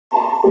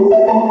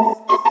Yeah.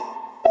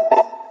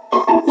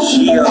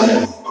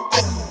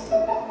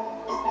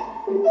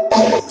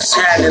 What's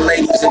happening,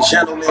 ladies and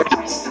gentlemen?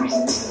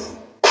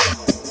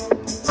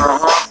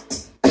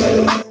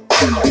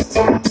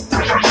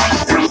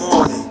 Good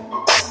morning,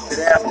 good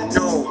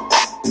afternoon,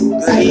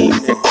 good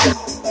evening.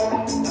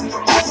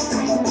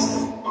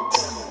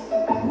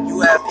 You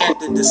have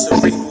entered the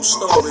Cerebral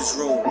Storage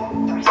Room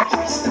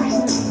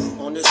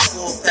on this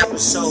 4th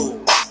episode.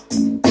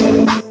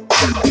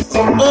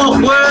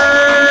 Awkward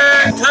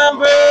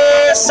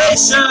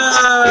Conversation.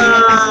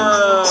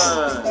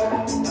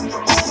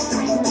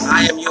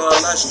 I am your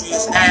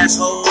illustrious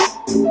asshole,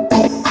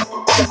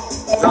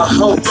 your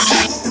host,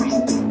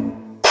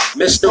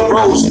 Mr.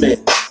 Roseman,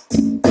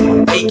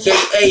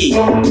 aka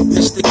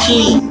Mr.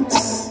 Keys,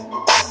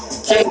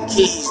 King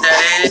Keys,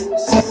 that is.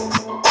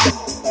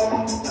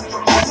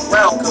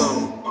 Welcome.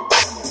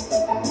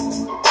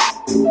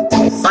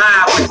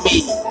 Vibe with me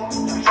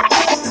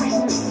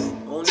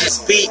on this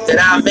beat that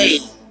I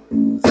made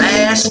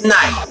last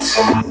night.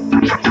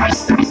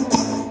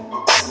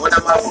 One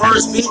of my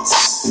first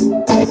beats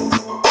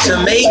to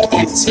make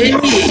in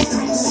 10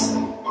 years.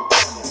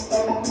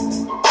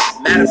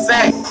 Matter of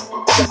fact,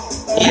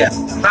 yeah,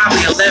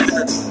 probably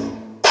 11.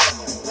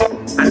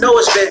 I know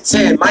it's been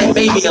 10,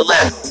 maybe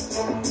 11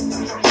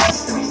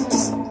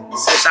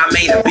 since I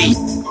made a beat.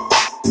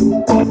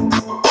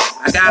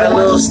 I got a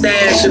little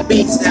stash of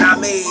beats that I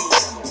made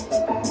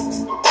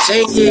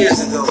 10 years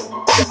ago.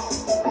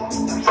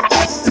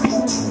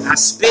 I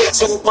spit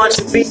to a bunch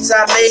of beats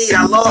I made.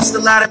 I lost a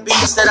lot of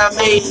beats that I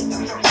made.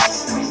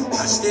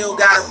 I still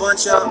got a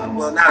bunch of,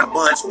 well, not a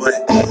bunch, but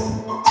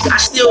I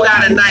still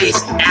got a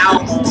nice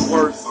album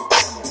worth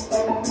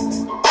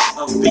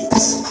of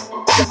beats.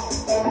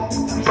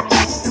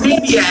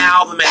 Maybe an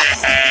album and a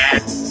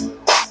half.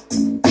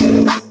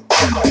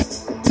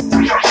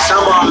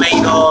 Some of them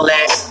ain't all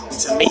that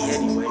to me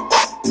anyway.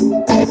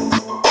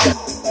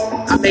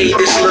 I made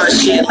this little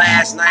shit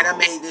last night. I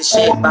made this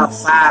shit about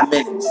 5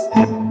 minutes.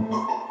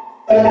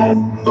 You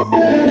know what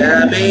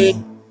I mean?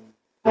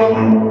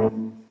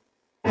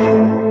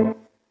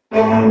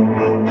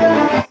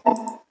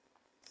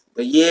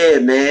 But yeah,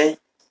 man.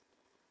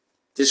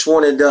 Just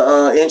wanted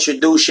to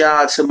introduce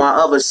y'all to my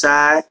other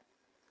side,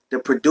 the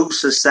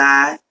producer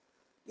side.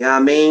 You know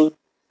what I mean?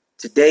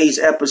 Today's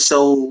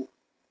episode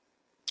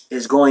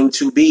is going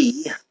to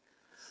be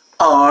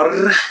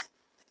R-A-P.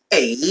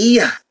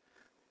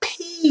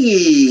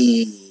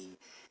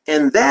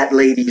 And that,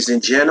 ladies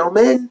and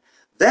gentlemen,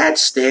 that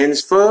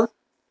stands for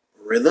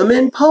Rhythm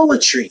and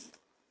Poetry.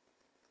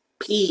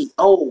 P-O-E-T-R-E-E,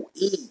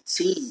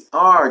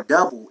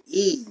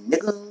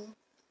 nigga.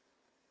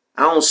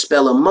 I don't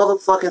spell a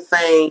motherfucking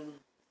thing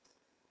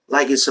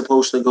like it's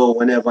supposed to go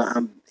whenever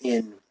I'm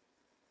in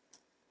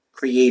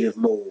creative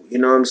mode. You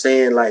know what I'm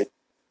saying? Like,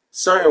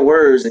 certain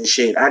words and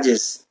shit, I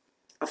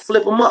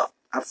flip them up.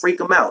 I freak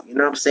them out. You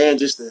know what I'm saying?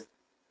 Just to, you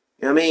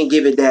know what I mean?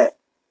 Give it that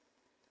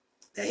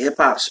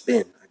hip-hop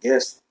spin, I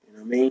guess. You know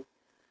what I mean?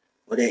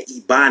 Or that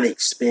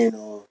ebonic spin,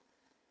 or,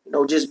 you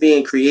know, just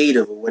being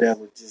creative or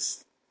whatever.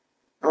 Just,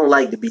 I don't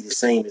like to be the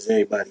same as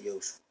everybody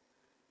else.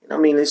 You know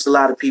what I mean? There's a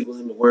lot of people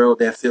in the world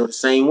that feel the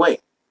same way.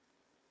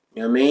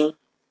 You know what I mean?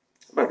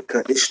 I'm about to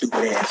cut this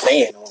stupid ass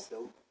fan off,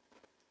 though.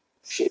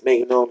 Shit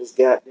making all this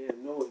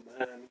goddamn noise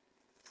behind me.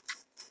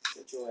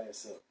 Shut your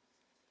ass up.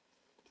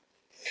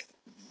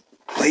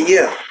 But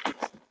yeah.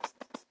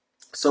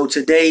 So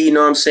today, you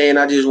know what I'm saying,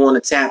 I just want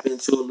to tap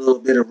into a little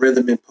bit of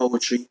rhythm and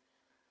poetry.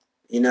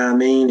 You know what I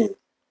mean? And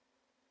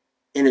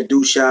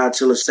introduce y'all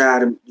to a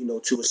side of, you know,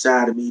 to a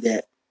side of me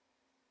that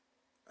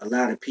a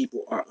lot of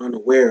people are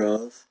unaware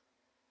of.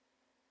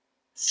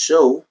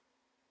 So,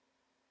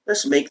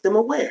 let's make them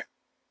aware.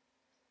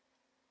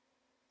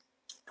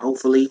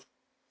 Hopefully,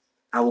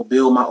 I will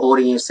build my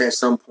audience at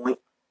some point.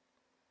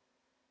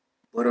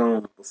 But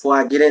before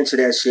I get into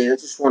that shit, I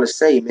just want to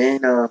say,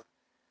 man,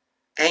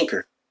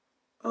 Anchor,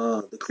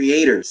 the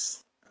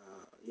creators,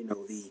 you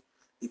know, the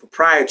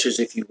proprietors,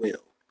 if you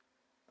will.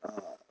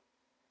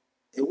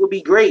 It would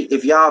be great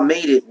if y'all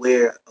made it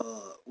where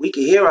we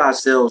could hear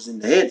ourselves in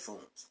the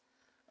headphones.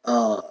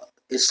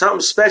 It's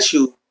something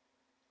special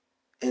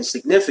and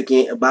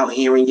significant about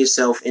hearing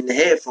yourself in the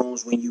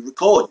headphones when you're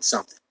recording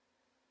something.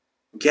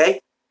 Okay?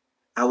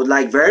 I would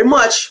like very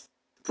much to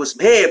put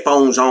some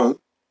headphones on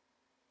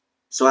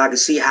so I can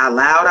see how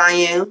loud I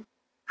am,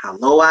 how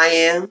low I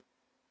am,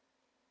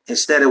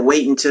 instead of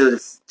waiting till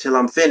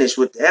I'm finished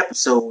with the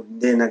episode, and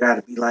then I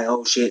gotta be like,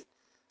 oh shit,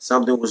 I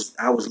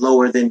was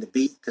lower than the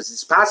beat, because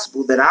it's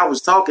possible that I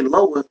was talking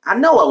lower. I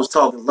know I was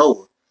talking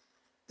lower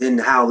than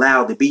how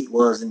loud the beat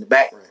was in the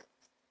background.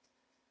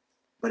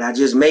 But I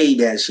just made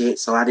that shit,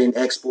 so I didn't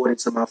export it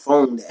to my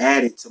phone to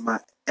add it to my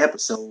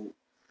episode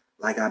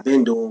like I've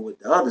been doing with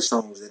the other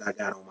songs that I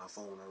got on my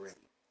phone already.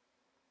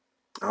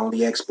 I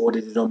only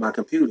exported it on my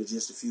computer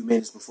just a few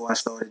minutes before I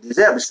started this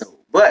episode.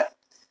 But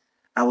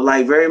I would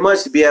like very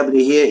much to be able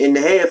to hear in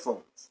the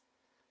headphones,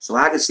 so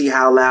I can see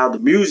how loud the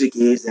music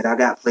is that I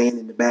got playing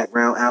in the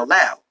background out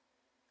loud.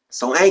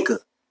 So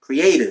Anchor,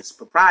 creators,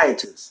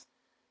 proprietors,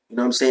 you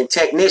know what I'm saying,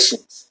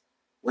 technicians,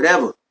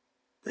 whatever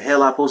the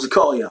hell I'm supposed to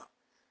call y'all.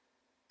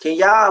 Can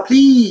y'all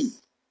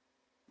please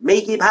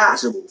make it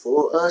possible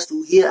for us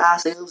to hear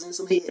ourselves in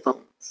some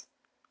headphones?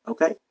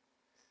 Okay?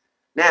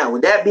 Now,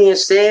 with that being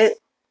said,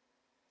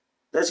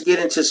 let's get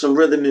into some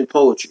rhythm and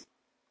poetry.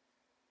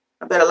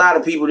 I bet a lot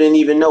of people didn't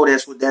even know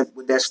that's what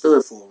that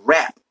stood for.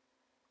 Rap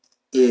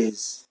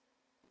is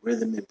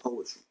rhythm and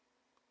poetry.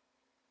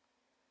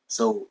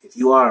 So if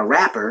you are a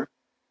rapper,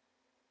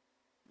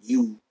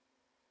 you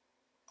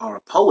are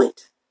a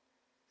poet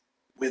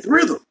with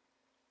rhythm.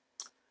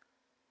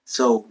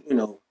 So,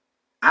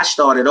 I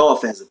started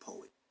off as a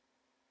poet.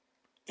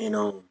 And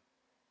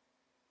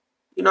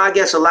I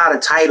guess a lot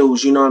of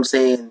titles, you know what I'm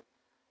saying,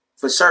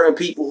 for certain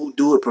people who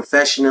do it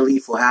professionally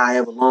for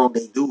however long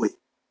they do it,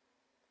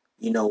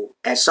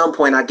 at some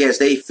point I guess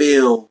they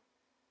feel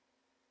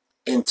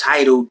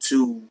entitled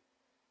to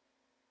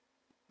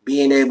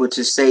being able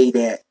to say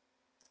that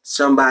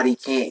somebody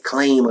can't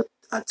claim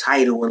a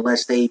title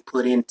unless they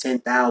put in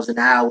 10,000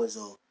 hours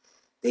or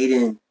they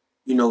didn't,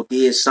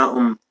 did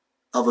something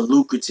of a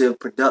lucrative,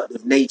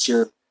 productive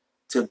nature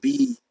to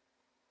be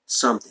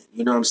something.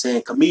 You know what I'm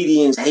saying?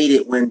 Comedians hate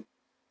it when,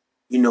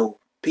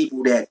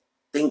 people that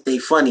think they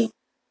funny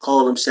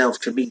call themselves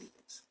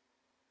comedians.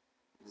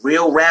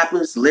 Real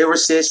rappers,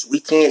 lyricists, we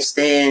can't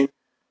stand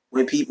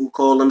when people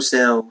call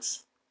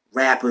themselves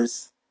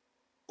rappers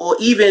or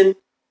even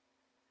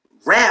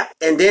rap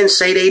and then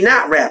say they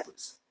not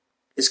rappers.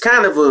 It's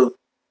kind of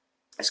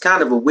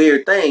a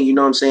weird thing, you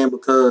know what I'm saying?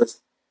 Because,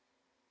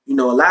 a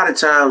lot of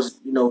times,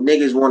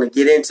 niggas want to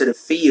get into the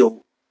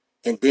field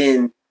and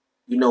then,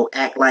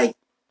 act like,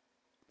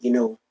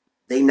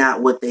 they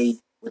not what they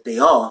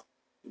are.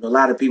 A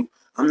lot of people,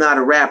 I'm not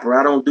a rapper,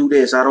 I don't do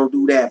this, I don't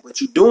do that,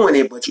 but you doing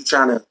it, but you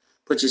trying to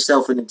put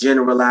yourself in a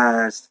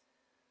generalized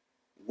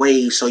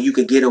way so you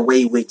could get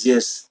away with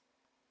just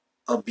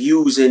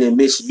abusing and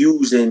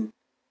misusing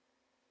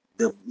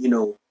the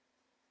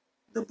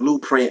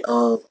blueprint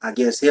of, I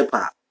guess, hip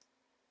hop.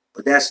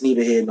 But that's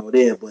neither here nor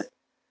there. But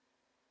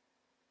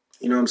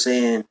you know what I'm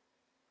saying?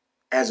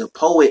 As a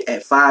poet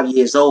at 5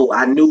 years old,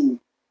 I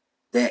knew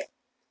that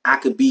I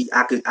could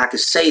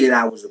say that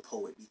I was a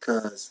poet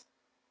because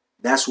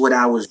that's what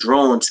I was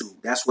drawn to.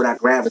 That's what I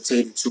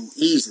gravitated to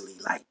easily.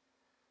 Like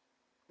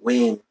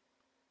when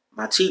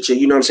my teacher,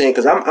 you know what I'm saying?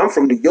 Because I'm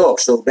from New York.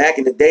 So back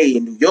in the day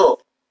in New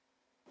York,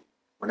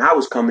 when I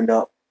was coming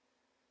up,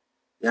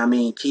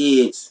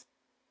 kids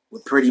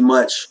would pretty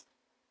much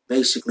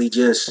basically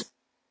just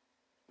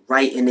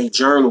write in their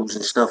journals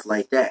and stuff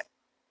like that.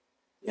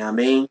 You know what I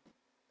mean?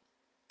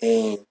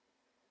 And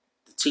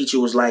the teacher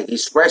was like,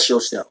 express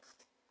yourself.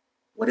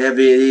 Whatever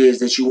it is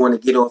that you want to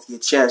get off your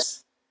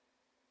chest,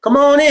 come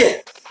on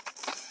in.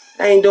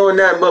 I ain't doing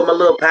nothing but my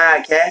little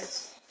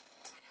podcast.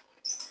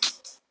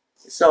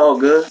 It's all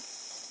good.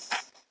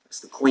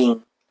 It's the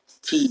Queen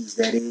Keys,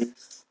 that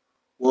is.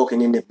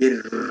 Walking in the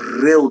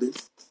building,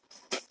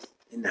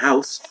 in the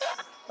house.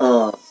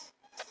 But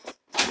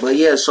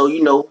yeah, so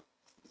the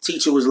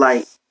teacher was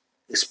like,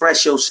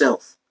 express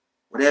yourself.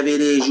 Whatever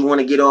it is you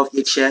want to get off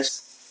your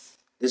chest,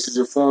 this is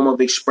a form of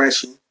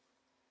expression.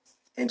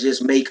 And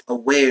just make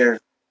aware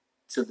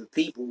to the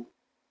people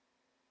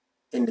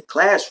in the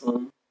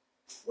classroom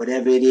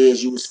whatever it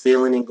is you was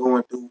feeling and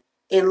going through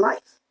in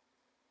life.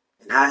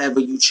 And however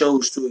you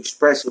chose to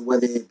express it,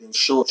 whether it been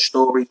short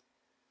story,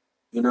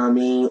 you know what I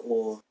mean,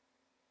 or,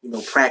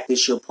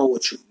 practice your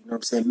poetry, you know what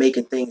I'm saying,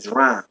 making things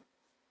rhyme.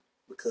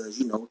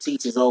 Because,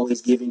 teachers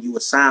always giving you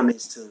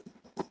assignments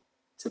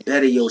to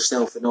better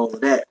yourself and all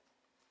of that.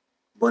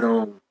 But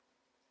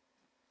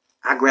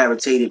I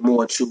gravitated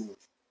more to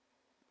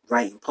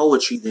writing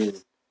poetry than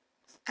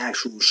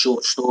actual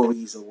short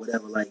stories or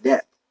whatever like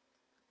that.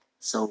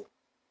 So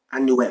I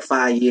knew at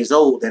 5 years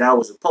old that I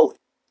was a poet.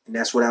 And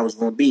that's what I was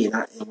going to be. And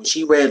when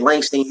she read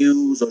Langston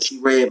Hughes or she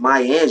read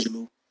Maya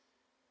Angelou,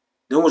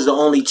 them was the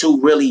only two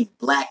really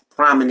black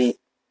prominent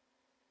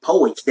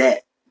poets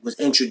that was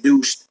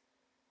introduced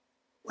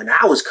when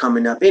I was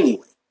coming up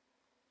anyway.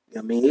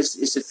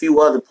 It's a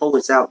few other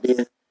poets out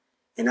there,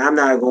 and I'm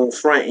not going to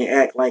front and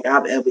act like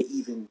I've ever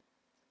even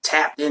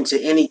tapped into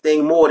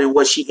anything more than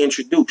what she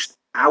introduced.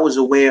 I was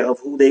aware of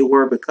who they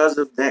were because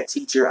of that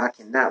teacher. I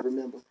cannot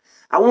remember.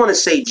 I want to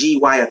say G.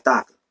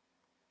 Wayataka.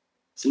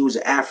 She was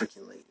an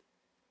African lady.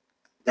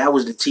 That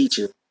was the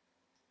teacher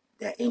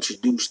that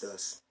introduced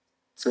us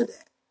to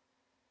that.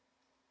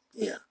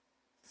 Yeah,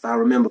 if I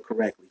remember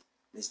correctly.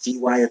 Miss G.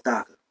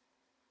 Wayataka.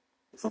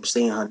 If I'm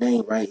saying her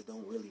name right, it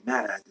don't really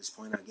matter at this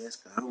point, I guess,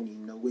 because I don't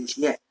even know where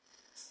she at.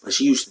 But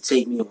she used to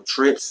take me on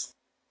trips.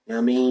 You know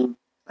what I mean?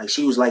 Like,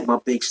 she was like my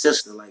big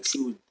sister. Like, she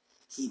would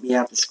keep me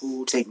after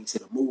school, take me to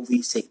the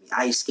movies, take me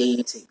ice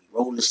skating, take me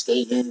roller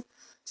skating,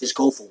 just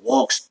go for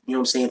walks, you know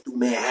what I'm saying, through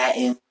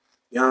Manhattan.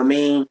 You know what I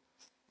mean?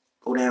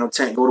 Go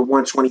downtown, go to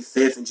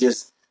 125th and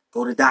just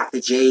go to Dr.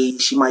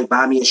 J's. She might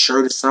buy me a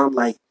shirt or something.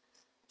 Like,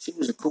 she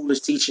was the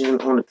coolest teacher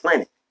on the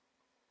planet.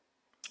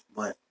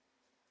 But,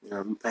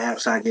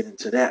 perhaps I get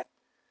into that,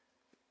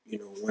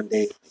 one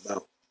day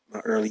about my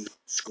early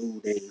school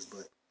days.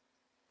 But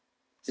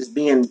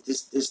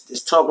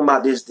just talking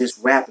about this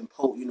rap and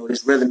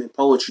this rhythm and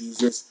poetry is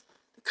just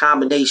the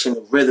combination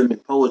of rhythm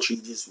and poetry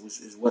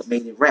is what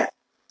made it rap.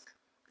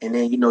 And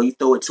then you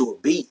throw it to a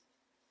beat.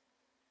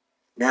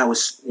 Now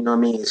it's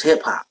it's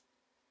hip hop.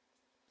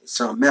 It's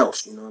something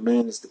else.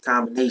 It's the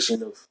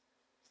combination of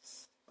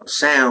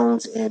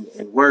sounds and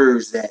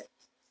words that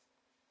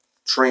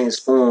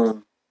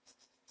transform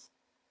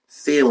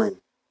feeling.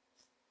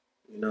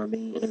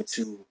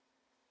 Into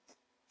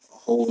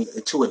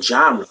a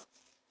genre.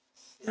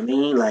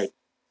 Like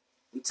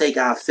we take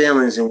our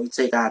feelings and we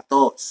take our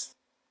thoughts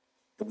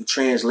and we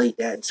translate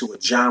that into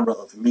a genre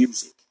of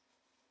music.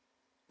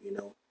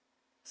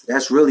 So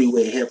that's really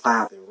where hip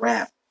hop and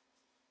rap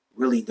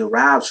really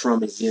derives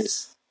from, is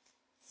just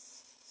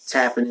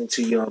tapping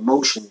into your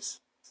emotions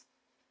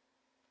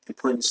and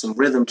putting some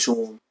rhythm to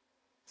them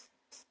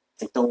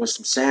and throwing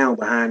some sound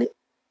behind it.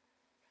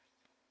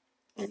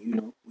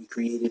 And we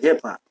created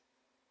hip hop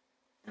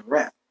and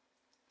rap.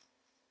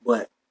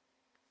 But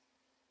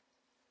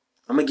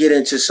I'm gonna get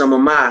into some of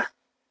my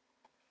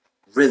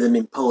rhythm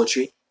and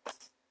poetry,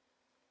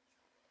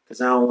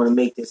 because I don't want to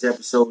make this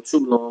episode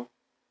too long,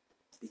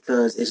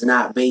 because it's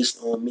not based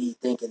on me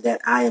thinking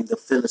that I am the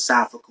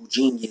philosophical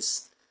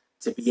genius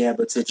to be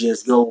able to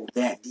just go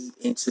that deep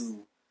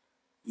into,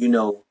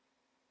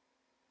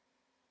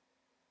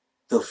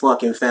 the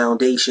fucking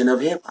foundation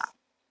of hip hop.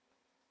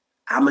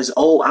 I'm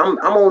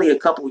only a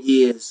couple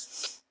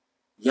years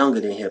younger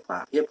than hip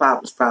hop. Hip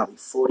hop was probably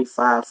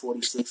 45,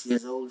 46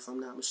 years old, if I'm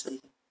not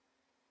mistaken.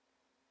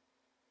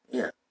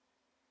 Yeah.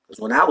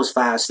 Because when I was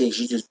 5,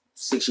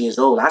 6 years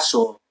old, I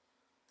saw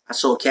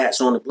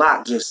cats on the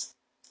block just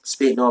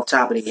spitting off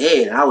top of their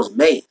head, and I was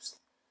amazed.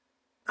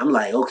 I'm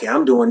like, okay,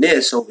 I'm doing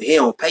this over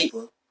here on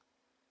paper,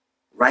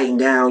 writing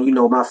down,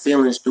 my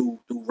feelings through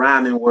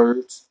rhyming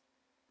words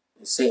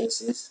and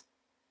sentences.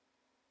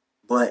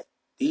 But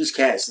these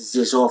cats is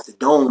just off the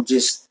dome,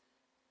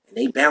 and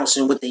they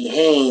bouncing with their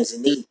hands,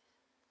 and they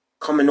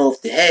coming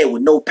off the head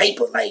with no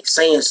paper, like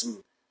saying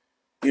some,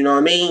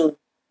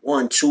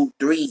 1, 2,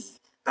 3,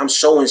 I'm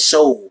so and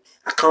so.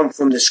 I come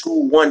from the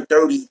school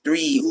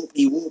 133,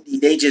 oopty whoopty.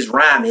 They just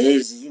rhyme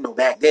it.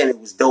 Back then it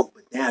was dope,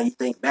 but now you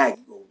think back,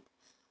 you go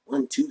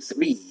 1, 2,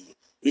 3.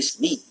 It's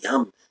me.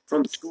 I'm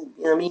from the school.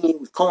 It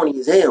was corny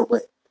as hell,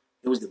 but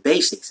it was the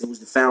basics. It was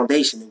the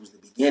foundation. It was the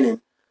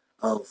beginning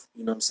of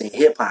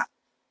hip hop,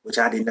 which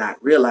I did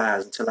not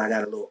realize until I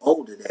got a little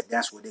older that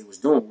that's what they was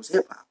doing, was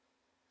hip hop.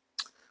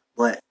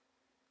 But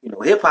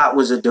hip hop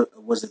was a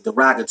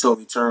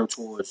derogatory term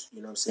towards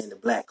the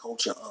black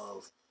culture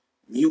of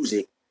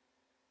music,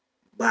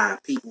 by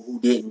people who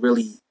didn't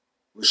really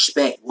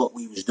respect what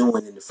we was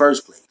doing in the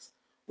first place.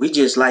 We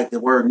just, like the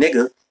word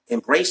nigga,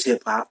 embraced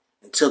hip hop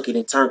and took it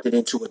and turned it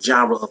into a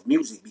genre of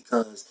music,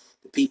 because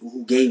the people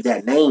who gave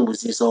that name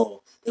was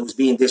they was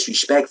being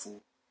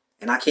disrespectful.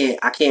 And I can't,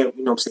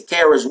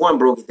 KRS-One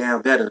broke it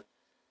down better,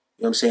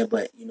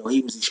 but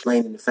he was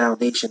explaining the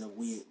foundation of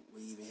where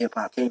even hip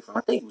hop came from.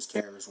 I think it was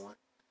KRS-One.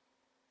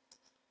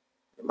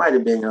 It might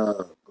have been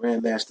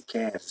Grandmaster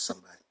Caz or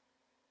somebody.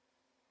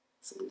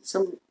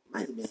 Some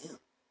might have been him.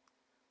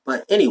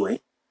 But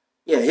anyway,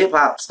 yeah, hip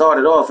hop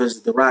started off as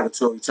a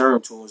derogatory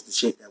term towards the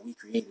shit that we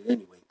created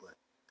anyway. But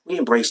we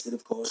embraced it,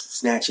 of course,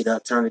 snatch it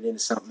up, turn it into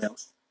something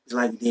else. It's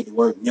like we did the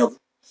word nigga. You know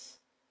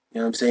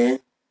what I'm saying?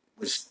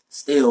 Which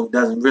still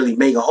doesn't really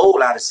make a whole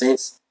lot of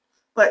sense.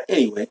 But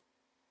anyway.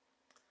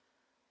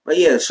 But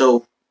yeah,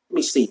 so let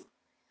me see.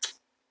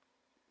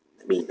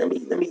 Let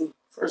me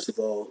first of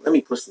all, let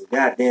me put some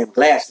goddamn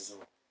glasses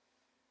on.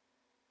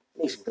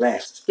 I need some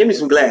glasses. Give me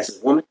some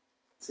glasses, woman,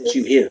 since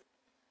you here.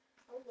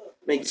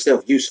 Make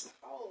yourself useful.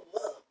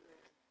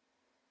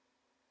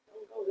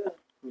 Let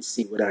me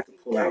see what I can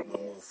pull out my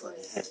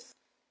motherfucking hat.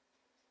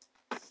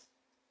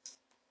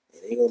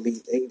 Yeah,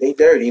 they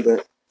dirty,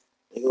 but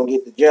they gonna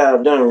get the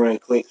job done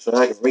right quick so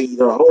I can read.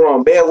 Hold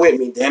on, bear with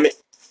me, damn it.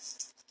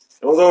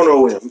 Don't go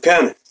nowhere. I'm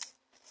coming.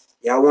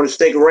 Y'all want to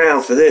stick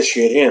around for this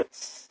shit here?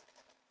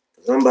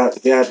 Cause I'm about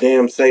to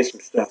goddamn say some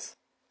stuff.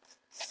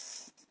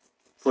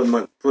 Put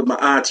my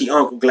auntie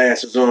uncle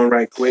glasses on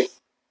right quick.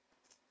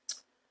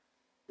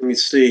 Let me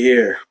see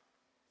here.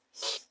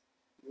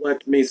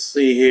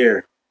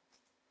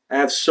 I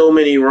have so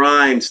many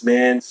rhymes,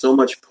 man. So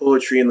much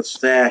poetry in the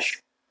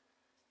stash.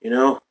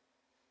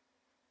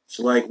 It's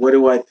like, what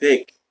do I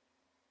pick?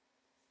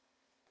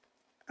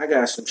 I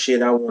got some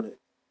shit I want to.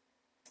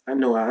 I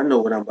know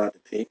what I'm about to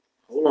pick.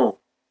 Hold on.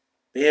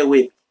 Bear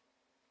with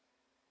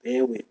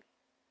me.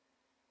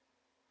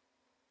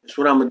 That's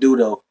what I'm going to do,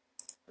 though.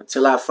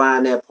 Until I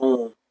find that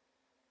poem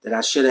that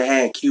I should have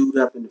had queued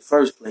up in the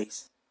first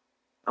place,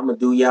 I'm going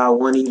to do y'all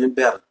one even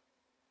better.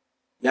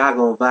 Y'all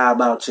going to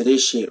vibe out to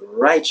this shit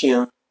right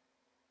here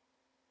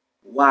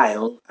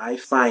while I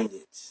find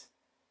it.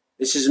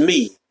 This is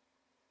me.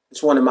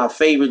 It's one of my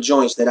favorite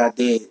joints that I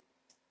did.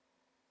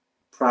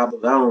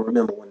 Probably, I don't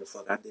remember when the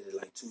fuck I did it,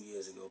 like 2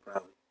 years ago,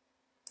 probably.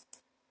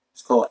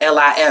 It's called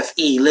LIFE,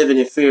 Living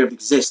in Fear of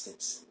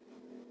Existence.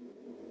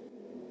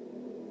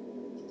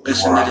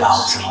 Listen to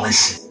this.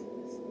 Listen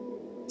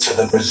to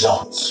the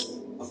results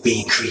of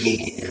being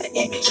created in the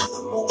image of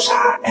the Most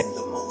High and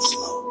the Most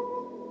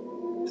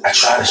Low. I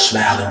try to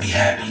smile and be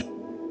happy.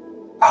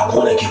 I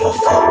want to give a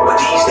fuck, but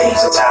these days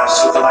at times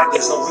I feel like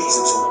there's no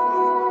reason to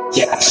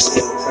it. Yet I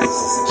still pray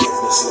for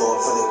forgiveness, Lord,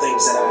 for the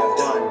things that I have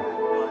done,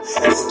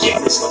 and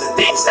forgiveness for the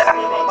things that I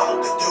am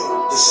about to do.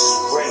 This is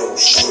real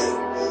shit.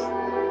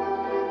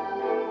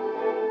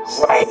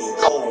 Grimy,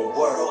 cold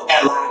world,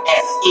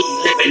 LIFE,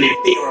 living in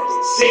fear of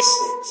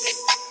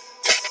existence.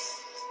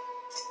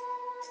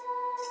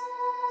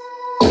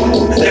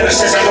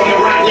 Lyricism from the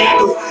right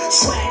label,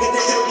 swag in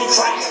the dirty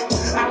crack.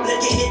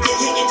 Obligated to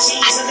getting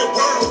cheese in the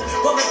world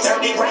full of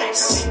dirty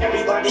rats.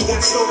 Everybody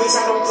got stories,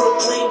 I don't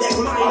proclaim that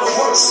mine are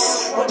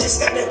worse, but there's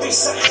gotta be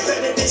something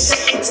better than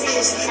shedding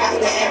tears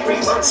after every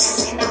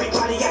verse.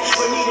 Everybody I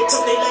ever needed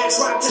took their last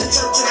ride to the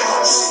church and the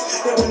hearse.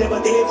 They were never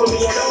there for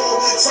me at all,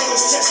 so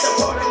it's just a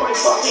part of my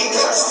fucking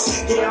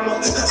curse. Yeah, I'm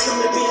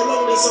accustomed to being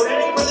lonely, so that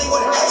ain't really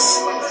what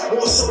hurts.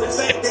 More so the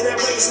fact that I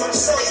raised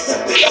myself to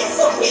be a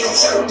fucking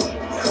jerk.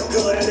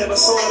 Good, I never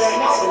saw that.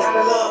 And out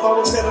of love, I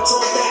was never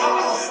taught that.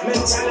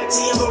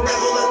 Mentality of a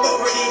rebel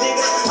authority,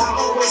 nigga, I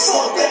always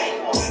fought that.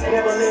 I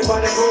never lived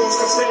by the rules,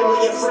 cause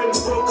family and friends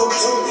broke them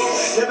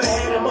too. Never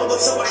had a mother,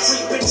 so I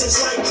treat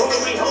bitches like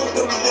Corey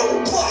Holcomb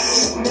do.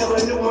 Never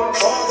knew my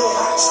father,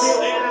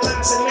 still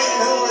analyzing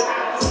manhood.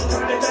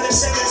 Trying to 37,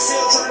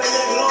 still trying to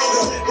live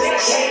longer than I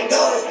can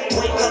go.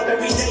 Wake up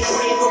every day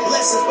praying for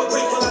blessings, but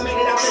grateful I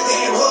made it out the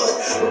damn hood.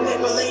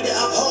 Manipulator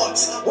of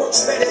hearts,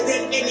 works better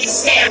than any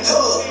scam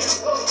could.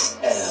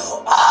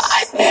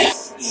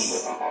 LIFE,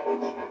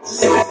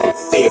 living in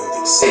fear of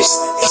existence.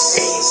 They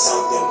say it's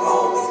something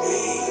wrong with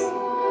me.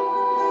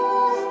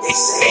 They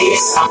say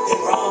it's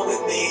something wrong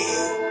with me.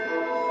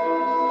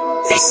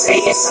 They say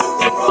it's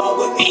something wrong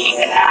with me,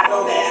 that I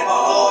don't have a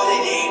heart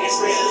and it's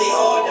really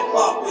hard to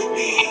fuck with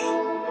me.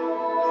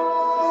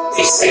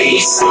 They say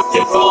it's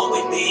something wrong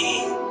with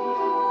me.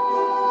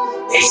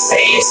 They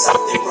say it's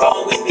something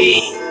wrong with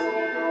me.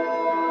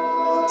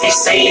 They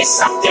say it's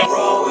something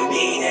wrong with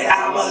me, that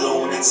I'm a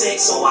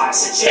lunatic, so I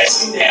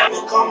suggest you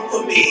never come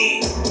for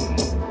me.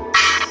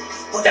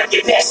 Put up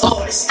your best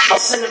orders, I'll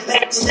send them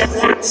back to the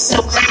block to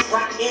sell crack,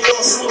 rock, and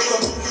or smoke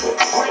them.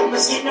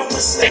 Brainless get no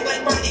respect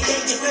like Rodney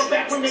King. You feel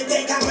back from the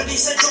day Comedy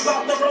Central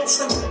about to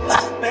roast them.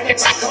 Better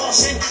take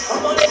caution,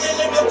 I'm on the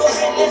lyrical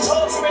headless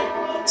horseman.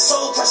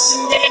 Soul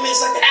crushing damage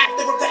like the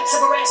after effects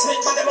of harassment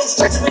by the most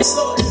treacherous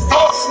Lord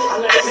Horseman. I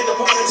let it pick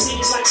apart and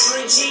seeds like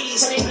string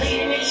cheese, and they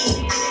bleed and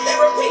eat.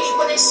 Therapy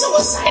for they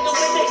suicidal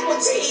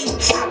iniquity.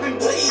 Shopping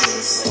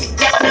please,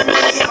 yelling a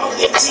million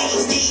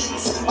OMGs.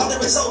 These are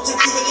the results if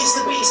you release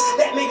the beast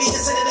that may be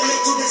considered a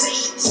mental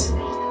disease.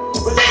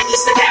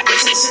 Relentless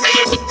decapitation of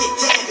your wicked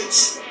cabbage.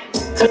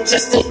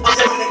 Congested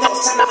undermining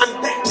thoughts trying to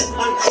unpack the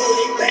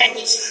unholy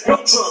baggage. No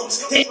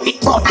drums, they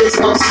be partners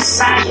of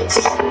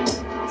society.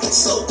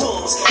 Slow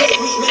bombs,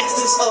 heavy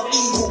masters of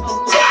evil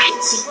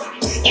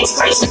propriety.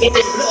 Inspiration in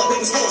their blood,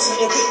 baby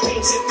sportsmen and good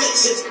pains and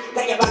afflictions.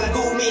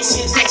 Diabolical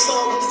missions, next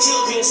door with the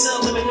children,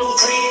 subliminal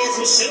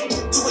transmission.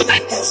 To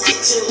ignite those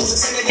kitchens,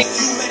 insanity,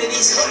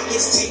 humanity's clock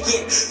is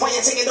ticking. While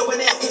you're taking over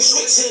now,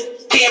 constriction.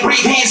 Can't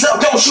breathe, hands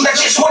up, don't shoot, I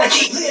just wanna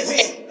keep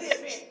living.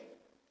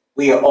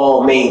 We are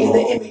all made in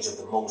the image of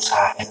the Most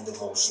High and the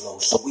Most Low,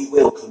 so we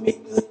will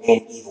commit good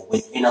and evil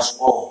within us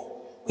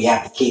all. We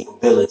have the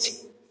capability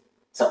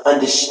to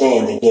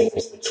understand the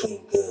difference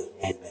between good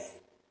and bad,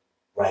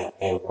 right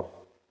and wrong.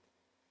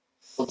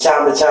 From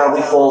time to time,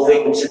 we fall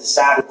victim to the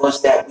side of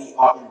us that we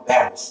are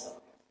embarrassed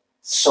of.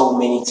 So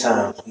many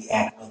times we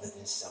act other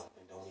than self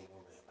and don't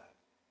even realize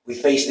it. We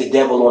face the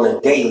devil on a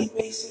daily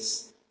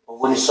basis, but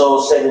when it's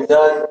all said and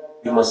done,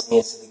 we must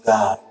answer to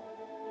God.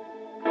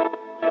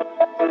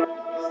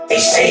 They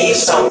say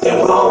it's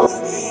something wrong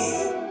with me.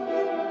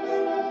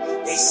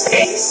 They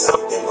say it's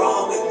something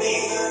wrong with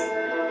me.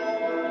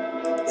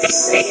 They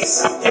say it's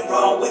something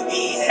wrong with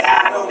me,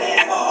 that I don't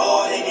have a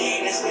heart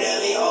and it's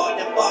really hard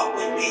to fuck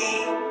with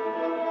me.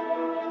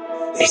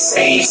 They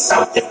say it's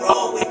something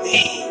wrong with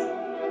me.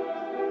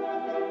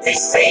 They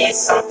say it's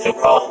something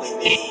wrong with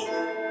me.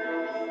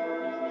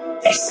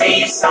 They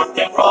say it's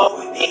something wrong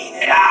with me,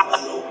 that I'm a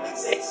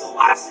lunatic, so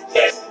I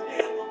suggest you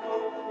never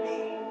come with me.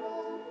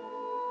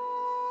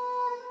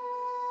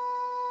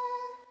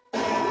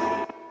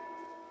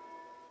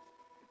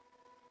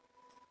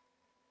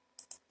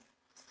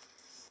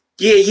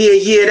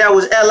 Yeah, that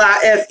was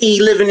LIFE,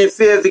 living in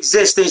fear of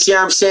existence, you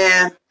know what I'm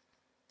saying?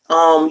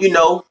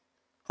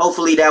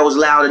 Hopefully that was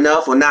loud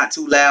enough or not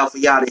too loud for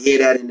y'all to hear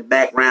that in the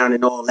background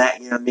and all that,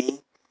 you know what I mean?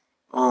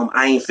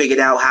 I ain't figured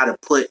out how to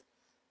put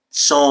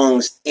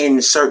songs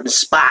in certain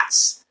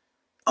spots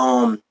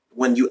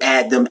when you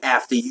add them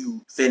after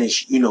you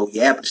finish, your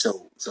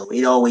episode. So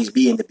it always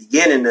be in the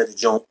beginning of the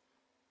joint.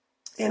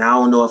 And I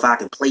don't know if I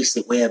can place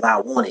it wherever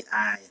I want it.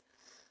 I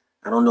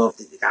don't know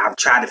if I've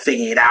tried to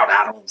figure it out.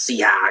 I don't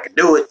see how I can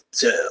do it.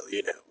 So,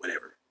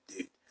 whatever,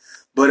 dude.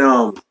 But,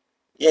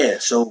 yeah,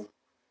 so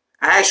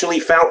I actually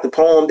found the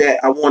poem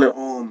that I want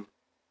to,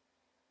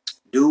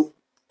 do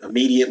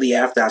immediately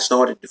after I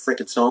started the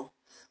freaking song.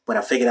 But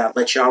I figured I'd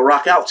let y'all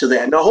rock out to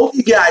that. And I hope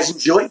you guys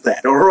enjoyed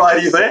that.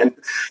 Alrighty then.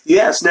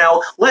 Yes,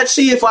 now let's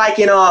see if I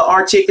can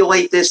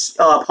articulate this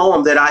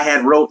poem that I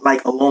had wrote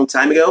like a long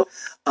time ago.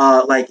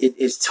 Like it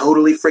is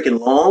totally freaking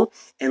long.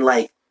 And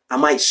like I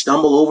might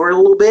stumble over it a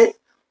little bit.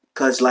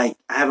 Because like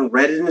I haven't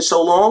read it in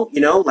so long, you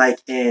know, like,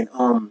 and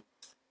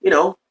you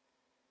know,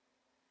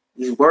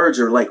 these words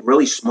are like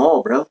really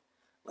small, bro.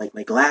 Like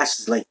my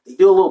glasses, like they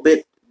do a little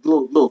bit,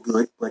 little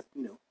good, but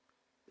you know,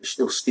 they're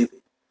still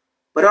stupid.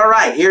 But all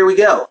right, here we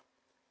go.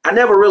 I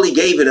never really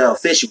gave it an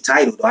official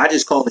title though. I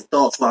just called it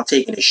Thoughts While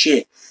Taking a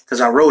Shit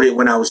because I wrote it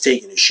when I was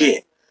taking a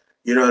shit.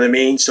 You know what I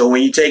mean? So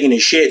when you're taking a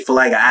shit for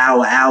like an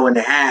hour and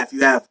a half,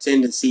 you have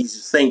tendencies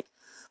to think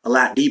a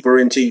lot deeper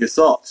into your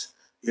thoughts.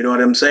 You know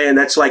what I'm saying?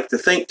 That's like the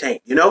think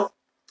tank, you know?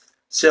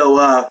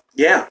 So,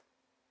 yeah.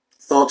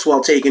 Thoughts while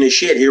taking a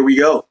shit. Here we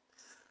go.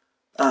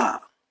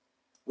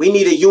 We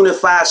need a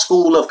unified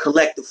school of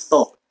collective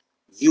thought.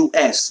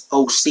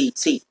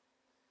 USOCT.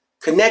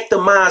 Connect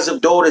the minds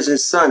of daughters and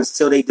sons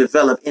till they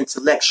develop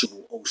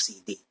intellectual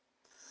OCD.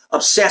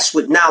 Obsessed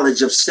with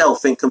knowledge of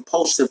self and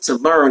compulsive to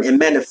learn and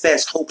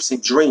manifest hopes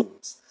and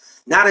dreams.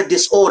 Not a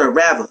disorder,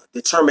 rather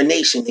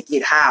determination to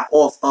get high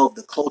off of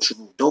the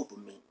cultural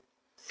dopamine.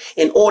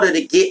 In order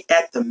to get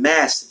at the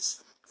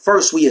masses,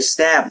 first we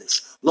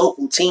establish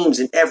local teams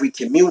in every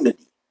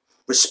community,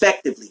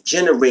 respectively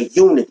generate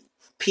unity,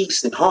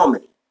 peace, and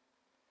harmony.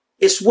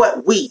 It's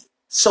what we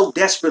so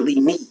desperately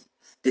need.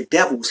 The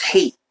devil's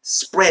hate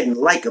spreading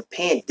like a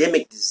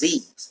pandemic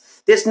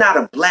disease. There's not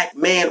a black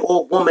man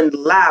or woman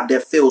alive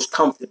that feels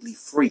comfortably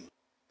free.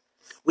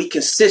 We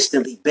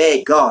consistently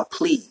beg God,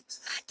 please,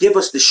 give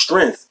us the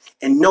strength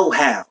and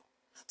know-how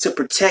to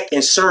protect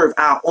and serve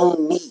our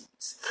own needs.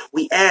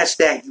 We ask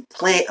that you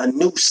plant a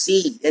new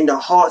seed in the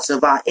hearts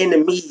of our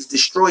enemies,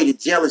 destroy the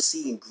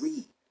jealousy and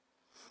greed.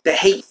 The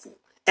hateful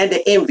and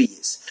the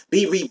envious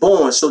be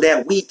reborn so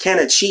that we can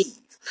achieve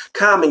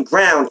common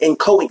ground and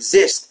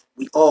coexist.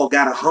 We all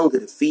got a hunger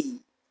to feed.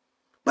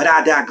 But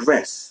I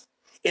digress.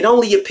 It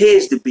only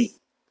appears to be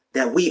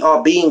that we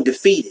are being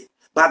defeated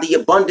by the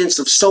abundance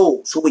of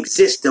souls who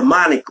exist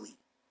demonically.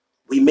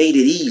 We made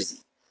it easy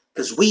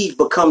because we've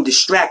become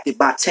distracted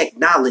by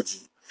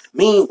technology.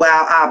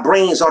 Meanwhile, our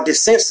brains are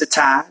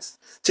desensitized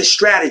to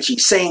strategy,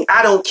 saying,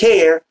 I don't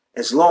care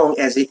as long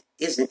as it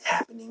isn't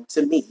happening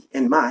to me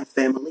and my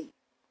family.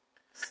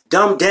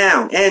 Dumbed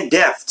down and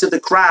deaf to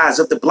the cries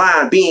of the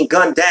blind being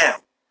gunned down.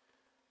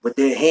 With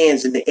their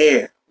hands in the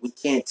air, we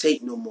can't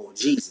take no more.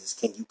 Jesus,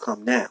 can you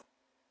come now?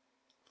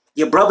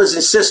 Your brothers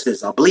and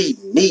sisters are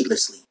bleeding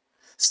needlessly,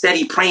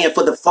 steady praying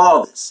for the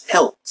Father's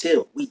help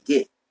till we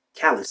get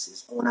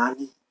calluses on our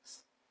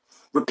knees.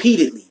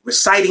 Repeatedly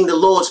reciting the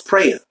Lord's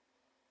Prayer.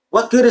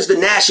 What good is the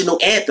national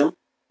anthem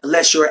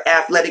unless you're an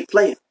athletic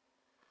player?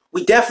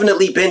 We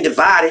definitely been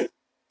divided,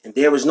 and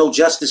there was no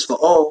justice for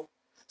all.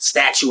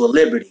 Statue of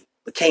Liberty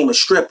became a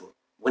stripper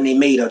when they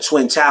made our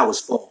Twin Towers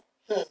fall.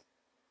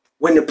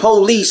 When the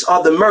police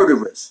are the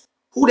murderers,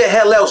 who the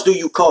hell else do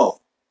you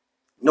call?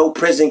 No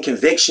prison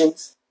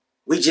convictions.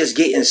 We just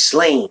getting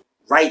slain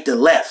right to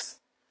left.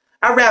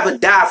 I'd rather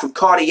die from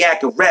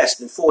cardiac arrest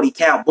than 40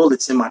 cal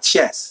bullets in my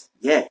chest.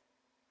 Yeah.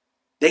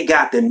 They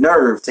got the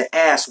nerve to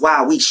ask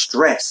why we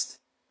stressed.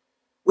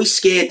 We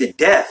scared to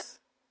death.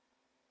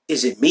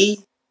 Is it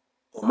me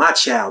or my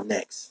child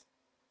next?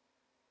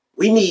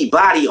 We need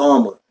body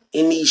armor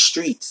in these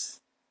streets,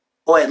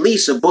 or at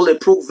least a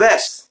bulletproof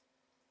vest.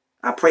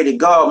 I pray to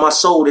God my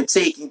soul to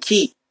take and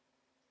keep,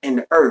 and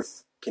the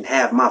earth can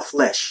have my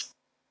flesh.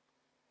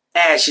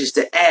 Ashes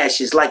to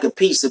ashes like a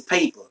piece of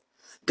paper,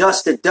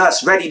 dust to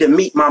dust ready to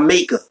meet my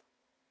maker.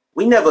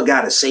 We never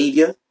got a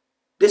savior.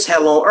 This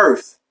hell on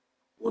earth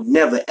will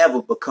never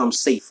ever become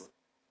safer.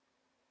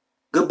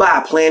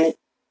 Goodbye, planet.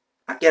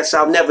 I guess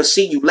I'll never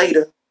see you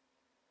later.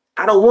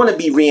 I don't want to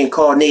be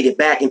reincarnated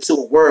back into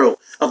a world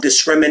of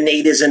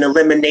discriminators and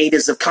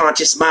eliminators of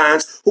conscious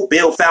minds who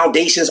build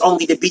foundations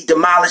only to be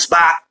demolished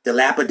by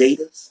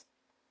dilapidators.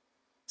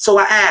 So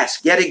I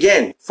ask yet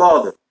again,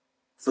 Father,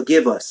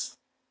 forgive us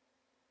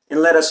and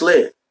let us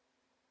live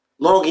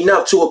long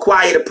enough to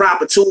acquire the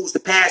proper tools to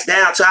pass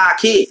down to our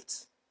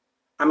kids.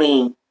 I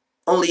mean,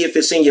 only if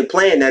it's in your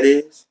plan, that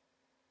is.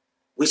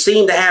 We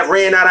seem to have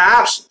ran out of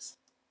options.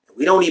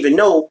 We don't even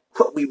know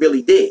what we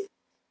really did,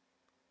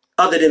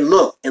 other than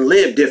look and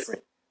live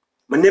different,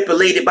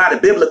 manipulated by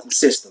the biblical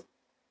system.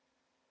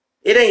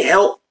 It ain't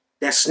help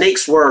that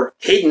snakes were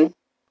hidden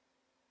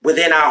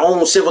within our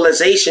own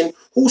civilization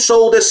who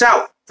sold us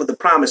out for the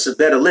promise of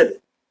better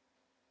living,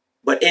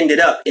 but ended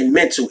up in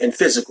mental and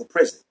physical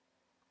prison.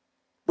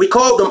 We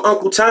called them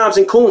Uncle Toms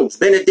and Coons,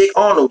 Benedict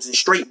Arnolds and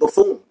straight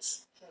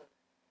buffoons.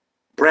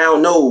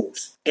 Brown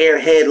nose,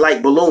 airhead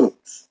like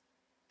balloons.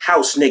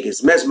 House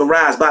niggas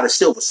mesmerized by the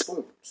silver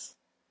spoons.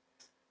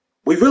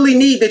 We really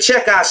need to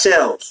check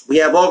ourselves. We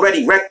have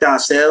already wrecked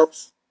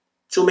ourselves.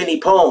 Too many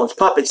pawns,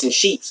 puppets, and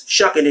sheeps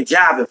shucking and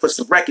jiving for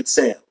some record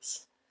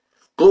sales.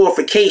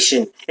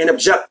 Glorification and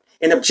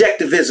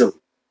objectivism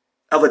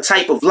of a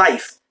type of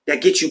life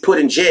that gets you put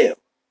in jail.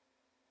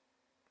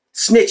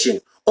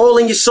 Snitching all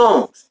in your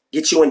songs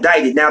get you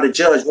indicted. Now the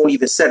judge won't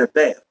even set a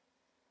bail.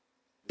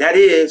 That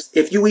is,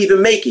 if you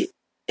even make it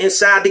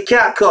inside the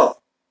cop car,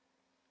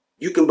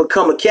 you can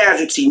become a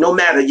casualty no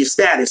matter your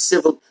status,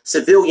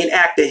 civilian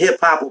actor, hip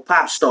hop, or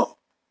pop star.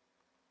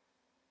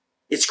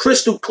 It's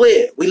crystal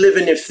clear. We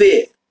living in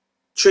fear.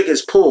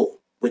 Triggers pulled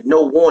with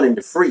no warning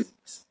to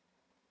freeze.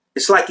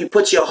 It's like you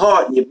put your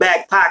heart in your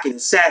back pocket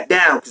and sat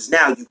down because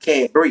now you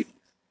can't breathe.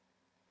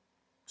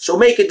 So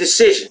make a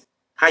decision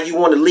how you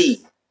want to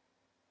lead.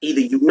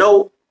 Either you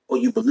know or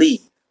you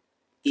believe.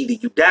 Either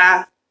you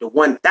die the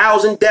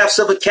 1,000 deaths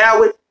of a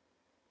coward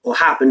or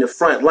hop in the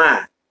front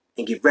line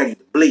and get ready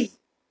to bleed.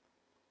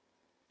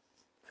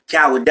 A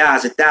coward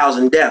dies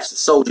 1,000 deaths. A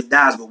soldier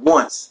dies but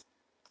once.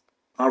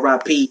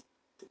 R.I.P.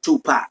 to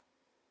Tupac.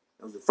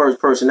 That was the first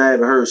person I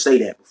ever heard say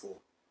that before.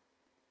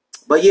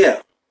 But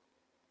yeah,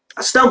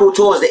 I stumbled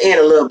towards the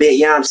end a little bit,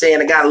 you know what I'm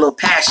saying? I got a little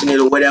passionate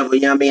or whatever,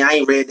 you know what I mean? I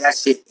ain't read that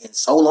shit in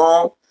so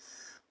long.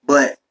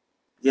 But,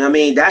 you know what I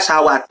mean? That's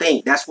how I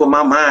think. That's where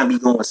my mind be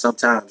going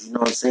sometimes, you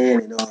know what I'm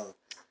saying? And,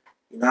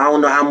 you know, I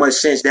don't know how much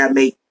sense that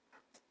make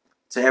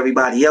to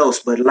everybody else,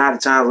 but a lot of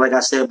times, like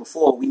I said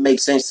before, we make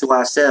sense to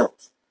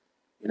ourselves.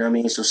 You know what I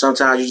mean? So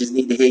sometimes you just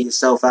need to hear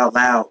yourself out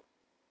loud.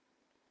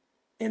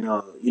 And,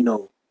 you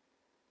know,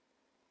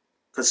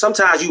 because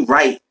sometimes you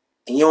write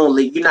and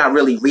you're not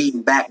really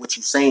reading back what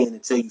you're saying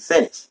until you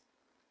finish.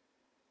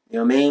 You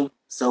know what I mean?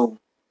 So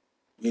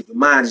your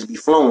mind just be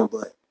flowing,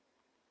 but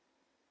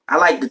I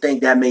like to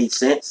think that made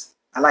sense.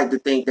 I like to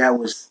think that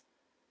was,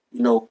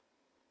 you know,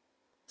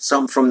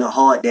 something from the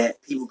heart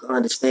that people can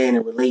understand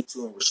and relate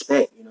to and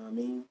respect, you know what I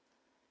mean?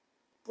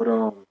 But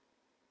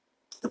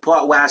the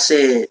part where I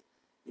said,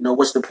 you know,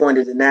 what's the point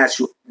of the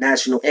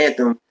national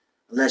anthem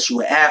unless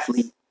you're an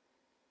athlete?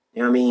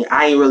 You know what I mean?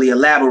 I ain't really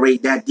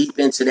elaborate that deep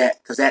into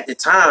that because at the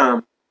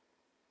time,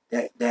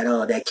 that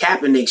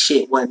Kaepernick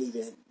shit wasn't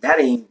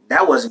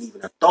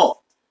even a thought.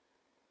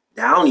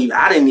 I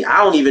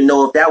don't even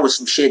know if that was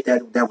some shit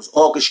that was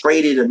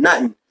orchestrated or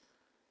nothing.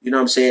 You know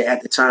what I'm saying?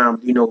 At the time,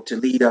 you know, to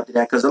lead up to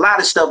that, because a lot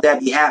of stuff that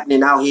be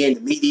happening out here in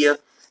the media,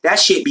 that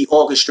shit be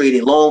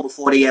orchestrated long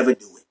before they ever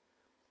do it.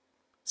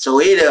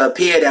 So it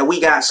appear that we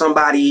got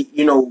somebody,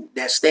 you know,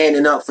 that's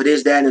standing up for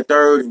this, that, and the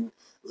third, and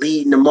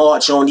leading the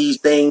march on these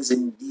things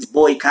and these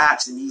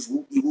boycotts and these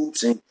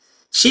whoopie-whoops, and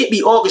shit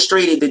be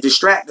orchestrated to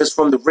distract us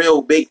from the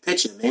real big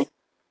picture, man.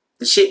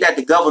 The shit that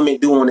the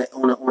government do on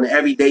an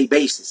everyday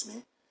basis,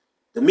 man.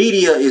 The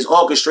media is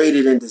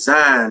orchestrated and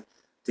designed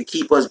to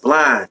keep us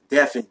blind,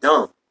 deaf, and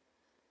dumb.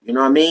 You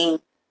know what I mean?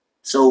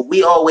 So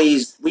we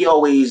always,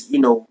 you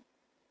know,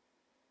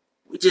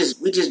 we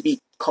just be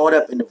caught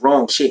up in the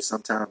wrong shit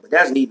sometimes. But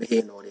that's neither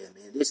here nor there,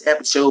 man. This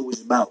episode was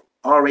about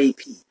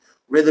RAP,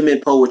 rhythm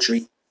and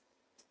poetry.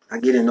 I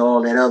get into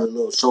all that other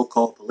little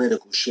so-called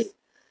political shit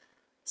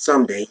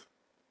someday.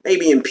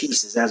 Maybe in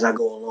pieces as I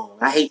go along.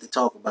 I hate to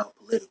talk about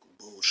political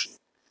bullshit.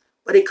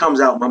 But it comes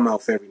out my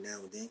mouth every now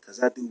and then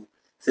because I do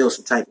feel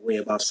some type of way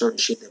about certain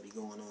shit that be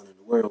going on in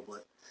the world. But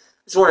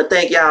I just want to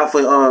thank y'all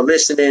for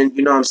listening,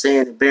 you know what I'm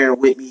saying, and bearing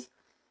with me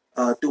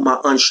through my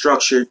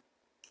unstructured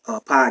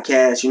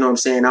podcast. You know what I'm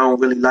saying? I don't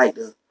really like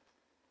to,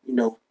 you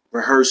know,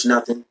 rehearse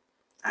nothing.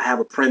 I have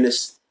a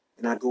premise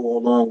and I go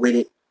along with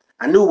it.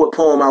 I knew what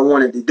poem I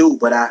wanted to do,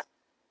 but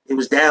it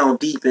was down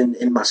deep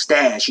in my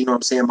stash. You know what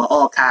I'm saying? My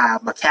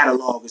archive, my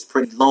catalog is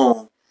pretty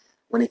long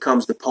when it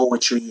comes to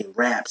poetry and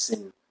raps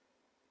and,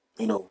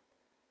 you know,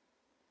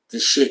 the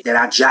shit that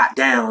I jot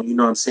down, you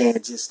know what I'm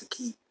saying, just to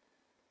keep,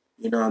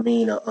 you know what I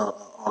mean, a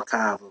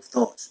archive of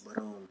thoughts. But,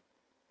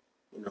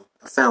 you know,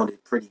 I found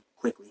it pretty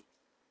quickly.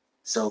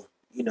 So,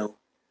 you know,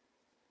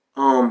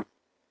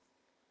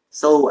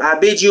 so I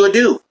bid you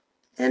adieu.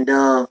 And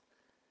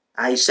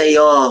I say,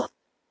 the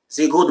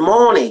good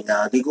morning,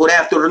 the good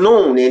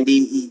afternoon, and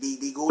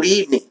the good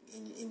evening,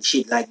 and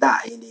shit like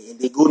that, and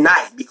the good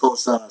night,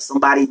 because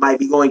somebody might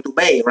be going to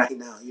bed right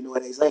now. You know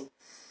what I say?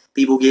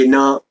 People getting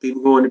up,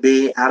 people going to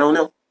bed. I don't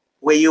know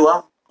where you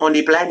are on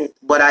the planet,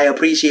 but I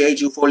appreciate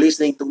you for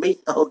listening to me.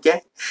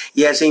 Okay?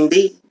 Yes,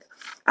 indeed.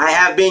 I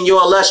have been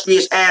your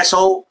illustrious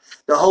asshole,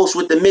 the host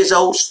with the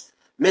Mizzos,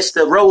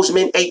 Mr.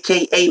 Roseman,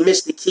 a.k.a.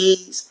 Mr.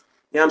 Keys.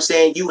 You know what I'm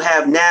saying? You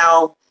have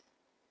now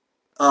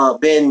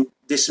been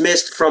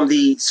dismissed from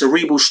the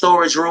cerebral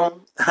storage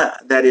room.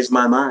 That is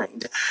my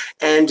mind.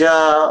 And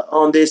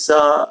on this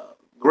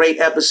great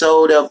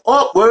episode of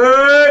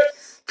Awkward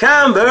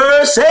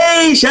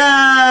Conversation.